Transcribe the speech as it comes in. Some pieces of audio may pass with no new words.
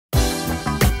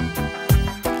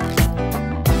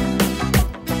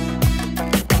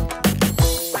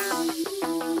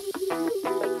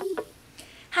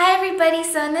everybody,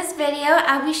 so in this video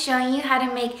I'll be showing you how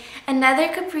to make another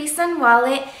Caprisun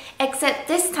wallet, except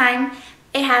this time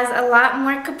it has a lot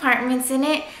more compartments in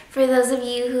it for those of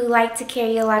you who like to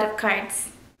carry a lot of cards.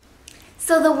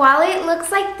 So the wallet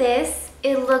looks like this.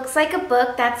 It looks like a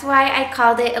book, that's why I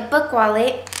called it a book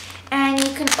wallet. And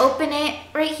you can open it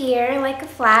right here like a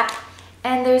flap,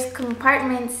 and there's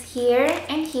compartments here,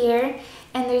 and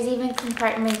there's even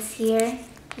compartments here.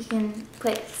 You can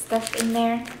put stuff in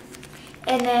there.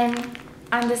 And then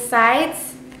on the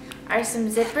sides are some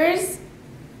zippers,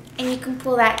 and you can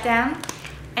pull that down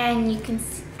and you can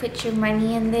put your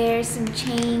money in there, some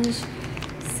change.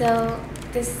 So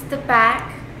this is the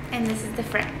back and this is the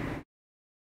front.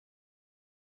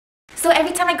 So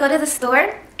every time I go to the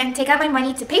store and take out my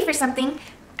money to pay for something,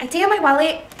 I take out my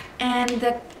wallet and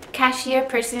the cashier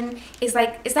person is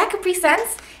like, "Is that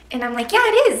Caprisun's?" And I'm like, "Yeah,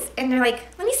 it is." And they're like,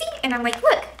 "Let me see." And I'm like,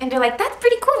 "Look." And they're like, "That's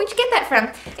pretty cool. Where'd you get that from?"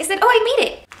 I said, "Oh, I made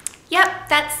it." Yep,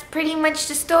 that's pretty much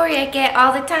the story I get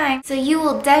all the time. So you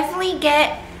will definitely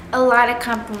get a lot of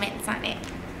compliments on it.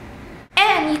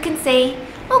 And you can say,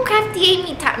 "Oh, Crafty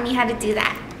Amy taught me how to do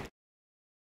that."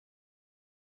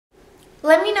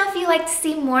 Let me know if you like to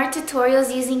see more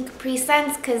tutorials using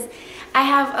Caprisuns, because I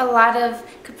have a lot of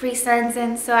Caprisuns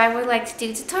and so I would like to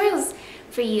do tutorials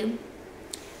for you.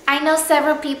 I know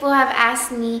several people have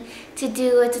asked me to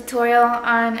do a tutorial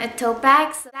on a tote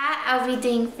bag, so that I'll be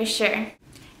doing for sure.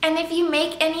 And if you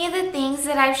make any of the things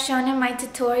that I've shown in my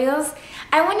tutorials,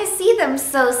 I want to see them,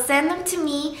 so send them to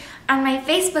me on my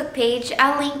Facebook page.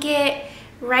 I'll link it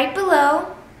right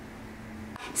below,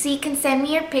 so you can send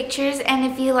me your pictures, and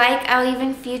if you like, I'll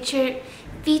even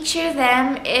feature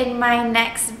them in my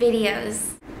next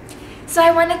videos. So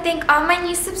I want to thank all my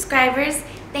new subscribers.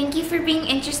 Thank you for being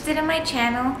interested in my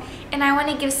channel, and I want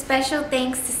to give special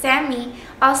thanks to Sammy,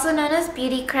 also known as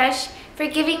Beauty Crush, for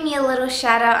giving me a little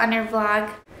shout out on her vlog.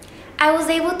 I was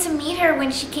able to meet her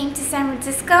when she came to San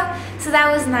Francisco, so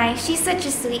that was nice. She's such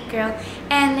a sweet girl.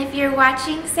 And if you're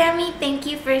watching, Sammy, thank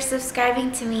you for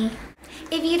subscribing to me.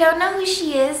 If you don't know who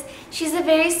she is, she's a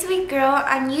very sweet girl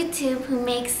on YouTube who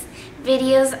makes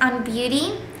videos on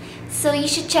beauty, so you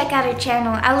should check out her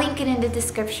channel. I'll link it in the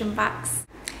description box.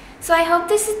 So I hope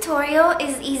this tutorial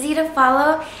is easy to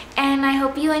follow, and I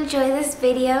hope you enjoy this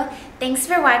video. Thanks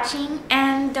for watching,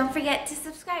 and don't forget to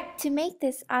subscribe. To make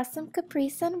this awesome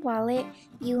Caprisun wallet,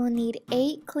 you will need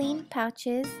 8 clean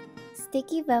pouches,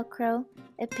 sticky Velcro,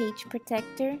 a page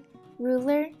protector,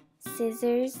 ruler,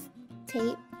 scissors,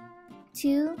 tape,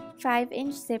 2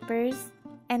 5-inch zippers,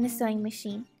 and a sewing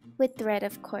machine, with thread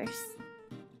of course.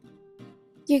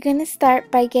 You're going to start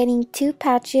by getting 2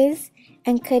 pouches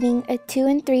and cutting a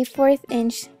 2 3/4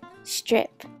 inch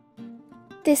strip.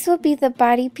 This will be the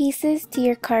body pieces to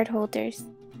your card holders.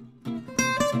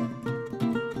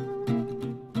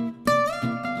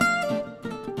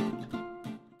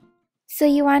 So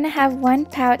you want to have one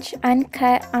pouch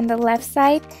uncut on the left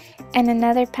side and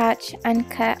another pouch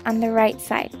uncut on the right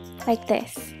side, like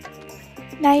this.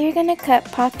 Now you're going to cut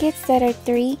pockets that are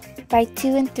 3 by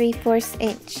 2 3/4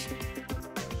 inch.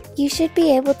 You should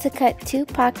be able to cut 2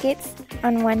 pockets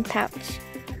on one pouch.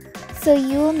 So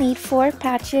you will need 4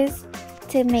 pouches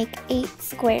to make 8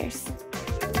 squares.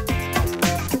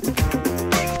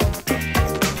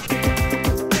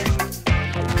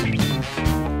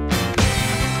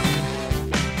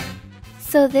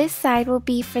 So this side will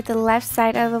be for the left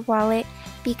side of the wallet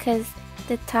because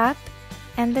the top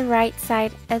and the right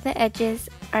side of the edges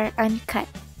are uncut.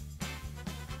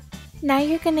 Now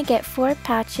you're going to get 4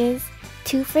 pouches,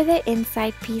 2 for the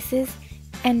inside pieces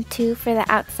and 2 for the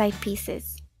outside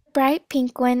pieces. The bright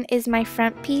pink one is my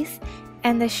front piece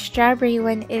and the strawberry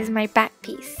one is my back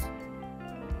piece.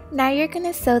 Now you're going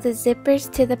to sew the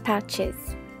zippers to the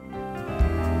pouches.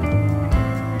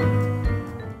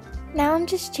 Now I'm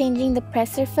just changing the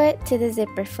presser foot to the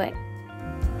zipper foot.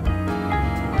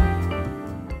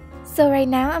 So right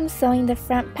now I'm sewing the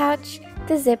front pouch,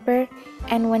 the zipper,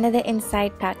 and one of the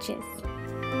inside pouches.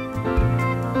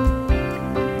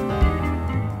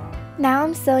 Now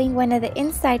I'm sewing one of the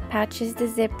inside pouches, the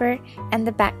zipper, and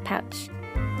the back pouch.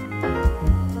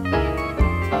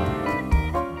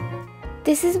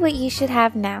 This is what you should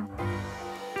have now.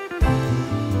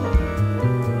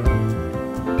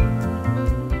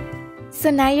 So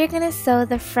now you're going to sew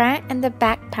the front and the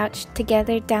back pouch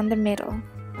together down the middle.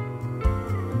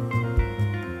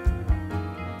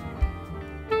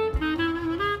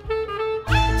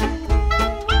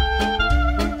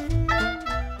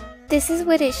 This is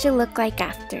what it should look like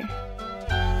after.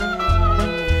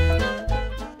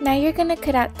 Now you're going to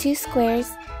cut out 2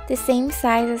 squares the same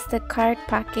size as the card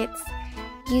pockets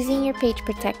using your page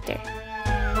protector.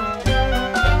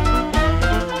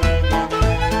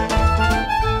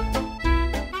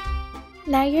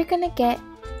 Now you're gonna get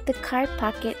the card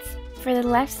pockets for the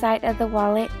left side of the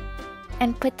wallet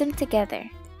and put them together.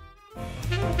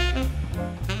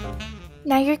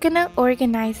 Now you're gonna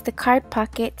organize the card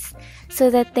pockets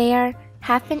so that they are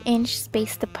 1/2 inch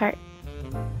spaced apart.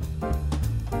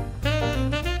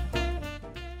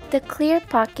 The clear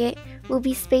pocket will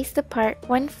be spaced apart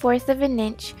 1/4 of an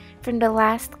inch from the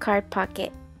last card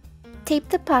pocket. Tape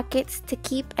the pockets to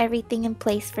keep everything in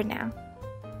place for now.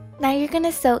 Now you're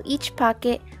gonna sew each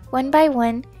pocket one by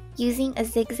one using a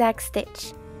zigzag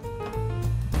stitch.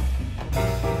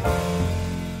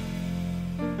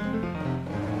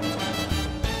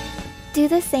 Do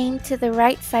the same to the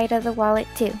right side of the wallet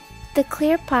too. The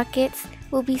clear pockets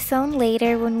will be sewn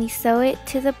later when we sew it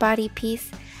to the body piece,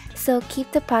 so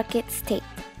keep the pockets taped.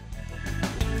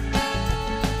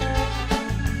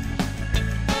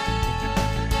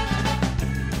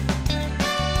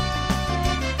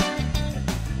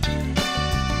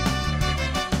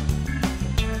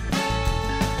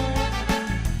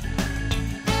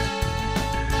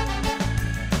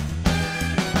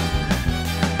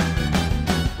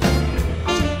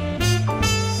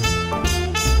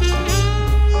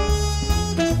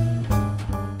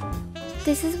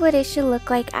 This is what it should look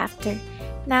like after.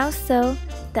 Now sew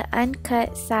the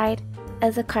uncut side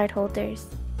of the card holders.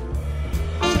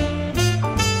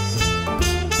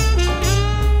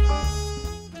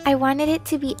 I wanted it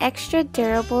to be extra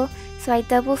durable, so I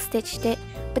double stitched it,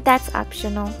 but that's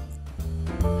optional.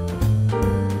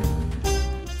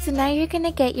 So now you're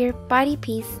gonna get your body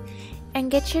piece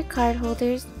and get your card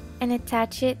holders and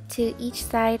attach it to each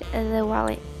side of the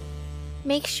wallet.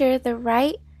 Make sure the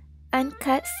right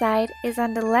uncut side is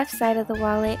on the left side of the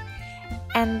wallet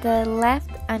and the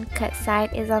left uncut side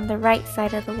is on the right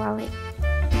side of the wallet.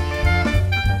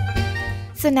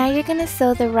 So now you're gonna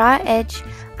sew the raw edge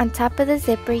on top of the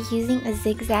zipper using a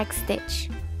zigzag stitch.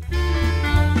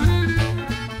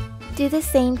 Do the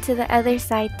same to the other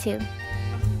side too.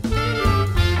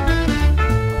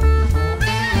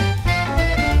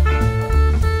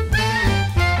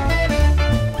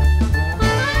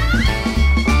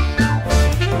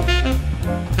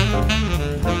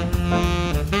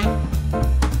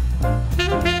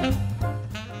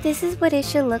 This is what it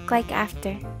should look like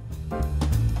after.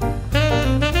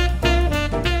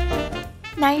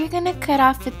 Now you're gonna cut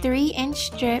off a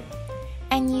 3-inch strip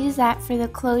and use that for the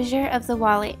closure of the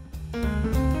wallet.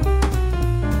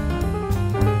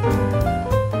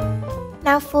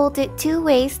 Now fold it 2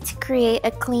 ways to create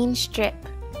a clean strip.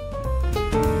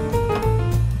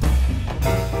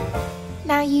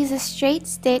 Now use a straight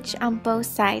stitch on both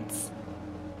sides.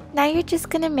 Now you're just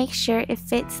gonna make sure it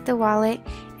fits the wallet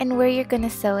and where you're gonna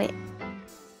sew it.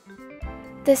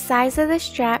 The size of the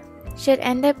strap should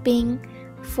end up being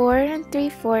 4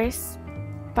 3/4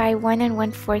 by 1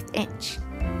 1/4 inch.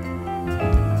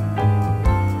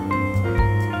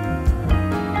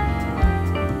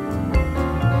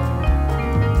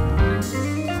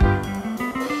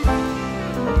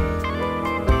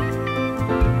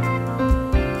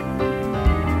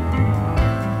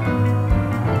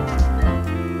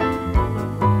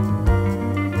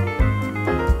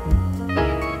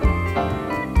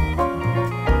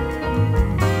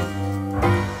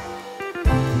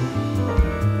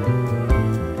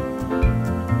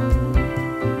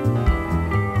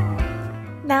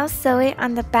 Now sew it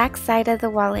on the back side of the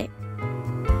wallet.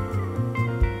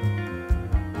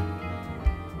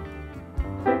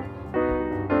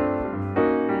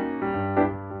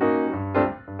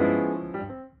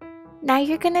 Now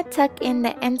you're gonna tuck in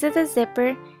the ends of the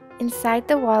zipper inside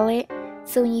the wallet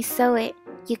so when you sew it,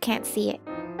 you can't see it.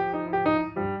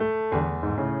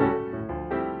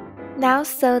 Now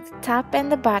sew the top and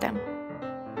the bottom.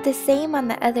 The same on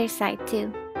the other side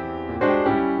too.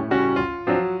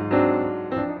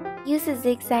 Use a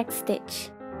zigzag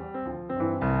stitch.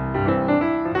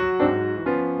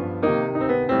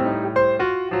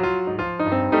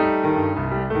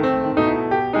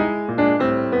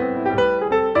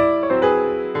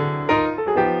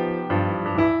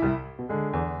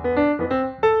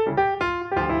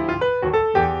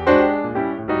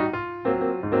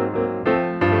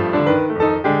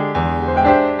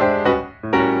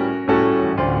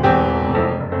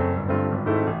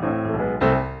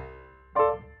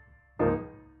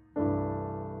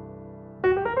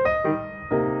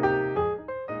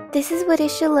 This is what it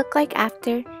should look like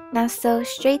after. Now sew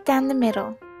straight down the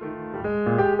middle.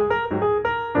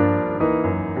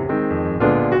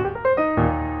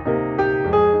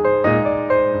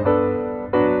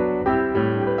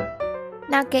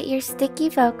 Now get your sticky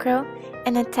Velcro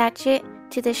and attach it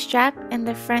to the strap and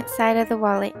the front side of the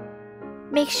wallet.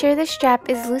 Make sure the strap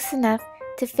is loose enough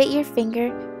to fit your finger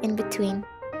in between.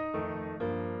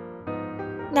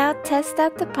 Now test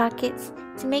out the pockets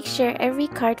to make sure every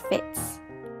card fits.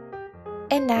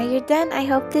 And now you're done. I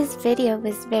hope this video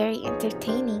was very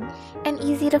entertaining and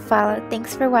easy to follow.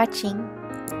 Thanks for watching.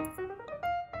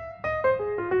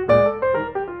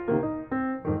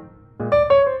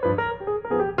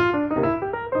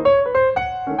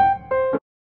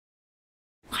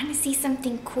 Want to see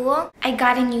something cool? I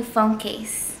got a new phone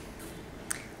case.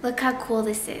 Look how cool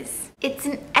this is. It's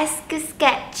an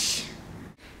Etch-a-Sketch.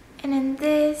 And then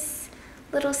this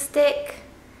little stick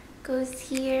goes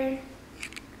here,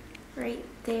 right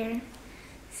there.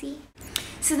 See?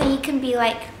 So then you can be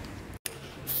like,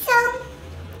 so,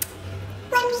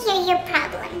 let me hear your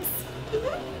problems.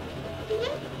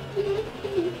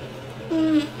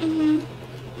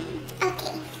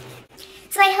 Okay.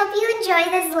 So I hope you enjoy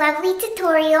this lovely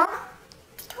tutorial.